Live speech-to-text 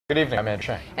Good evening, I'm Ed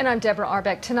Chang. And I'm Deborah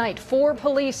Arbeck. Tonight, 4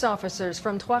 police officers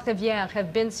from Trois-Rivières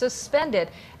have been suspended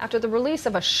after the release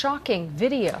of a shocking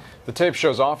video. The tape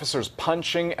shows officers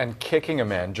punching and kicking a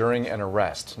man during an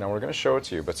arrest. Now, we're going to show it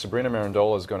to you, but Sabrina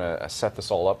Mirandola is going to set this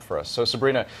all up for us. So,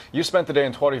 Sabrina, you spent the day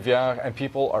in Trois-Rivières, and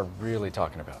people are really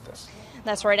talking about this.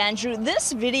 That's right, Andrew.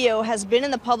 This video has been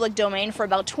in the public domain for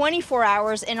about 24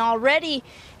 hours, and already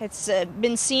it's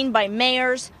been seen by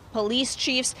mayors, police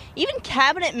chiefs, even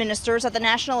cabinet ministers at the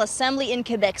National Assembly in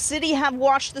Quebec City have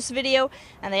watched this video,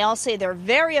 and they all say they're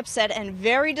very upset and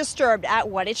very disturbed at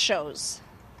what it shows.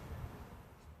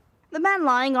 The man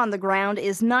lying on the ground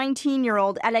is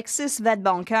 19-year-old Alexis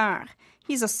Vadeboncoeur.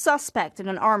 He's a suspect in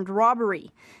an armed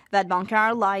robbery.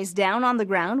 Vadeboncoeur lies down on the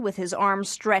ground with his arms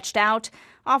stretched out.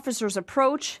 Officers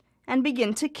approach and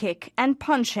begin to kick and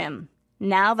punch him.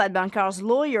 Now Vadeboncoeur's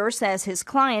lawyer says his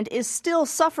client is still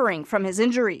suffering from his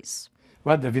injuries.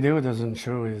 What the video doesn't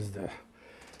show is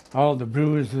all the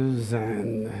bruises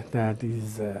and that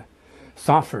he's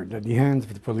suffered at the hands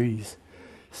of the police,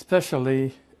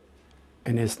 especially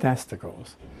in his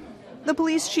testicles. The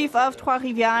police chief of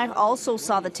Trois-Rivières also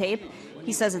saw the tape.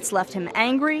 He says it's left him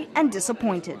angry and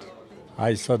disappointed.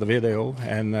 I saw the video,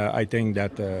 and I think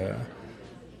that the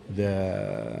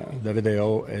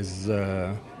video is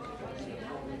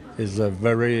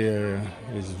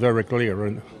very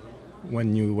clear.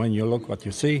 When you look what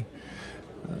you see,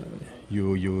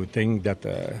 you think that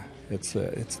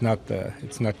it's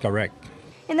not correct.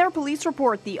 In their police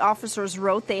report, the officers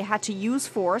wrote they had to use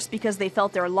force because they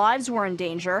felt their lives were in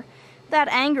danger. That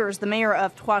angers the mayor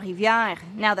of Trois-Rivières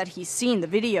now that he's seen the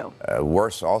video.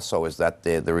 Worse also is that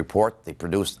the report they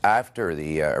produced after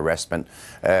the arrestment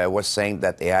was saying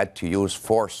that they had to use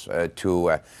force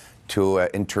to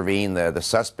intervene the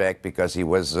suspect because he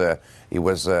was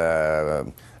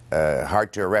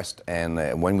hard to arrest.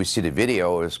 And when we see the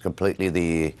video, it's completely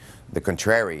the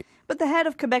contrary. But the head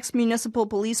of Quebec's municipal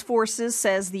police forces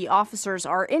says the officers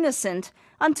are innocent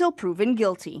until proven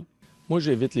guilty.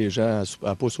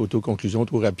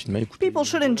 People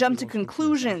shouldn't jump to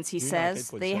conclusions, he says.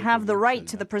 They have the right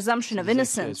to the presumption of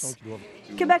innocence.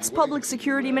 Quebec's public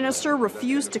security minister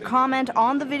refused to comment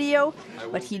on the video,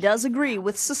 but he does agree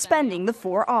with suspending the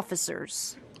 4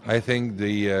 officers. I think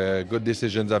the good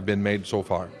decisions have been made so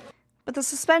far. But the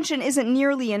suspension isn't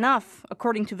nearly enough,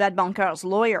 according to Vadeboncoeur's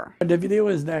lawyer. The video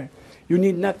is there. You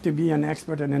need not to be an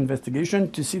expert in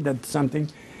investigation to see that something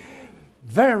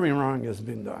very wrong has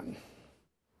been done.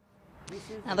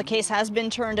 Now, the case has been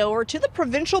turned over to the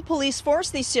provincial police force.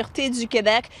 The Sûreté du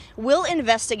Québec will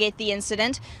investigate the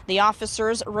incident. The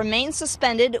officers remain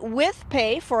suspended with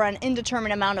pay for an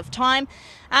indeterminate amount of time.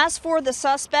 As for the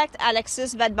suspect,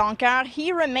 Alexis Vadeboncoeur,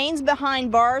 he remains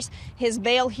behind bars. His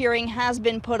bail hearing has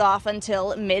been put off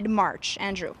until mid-March.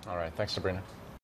 Andrew. All right. Thanks, Sabrina.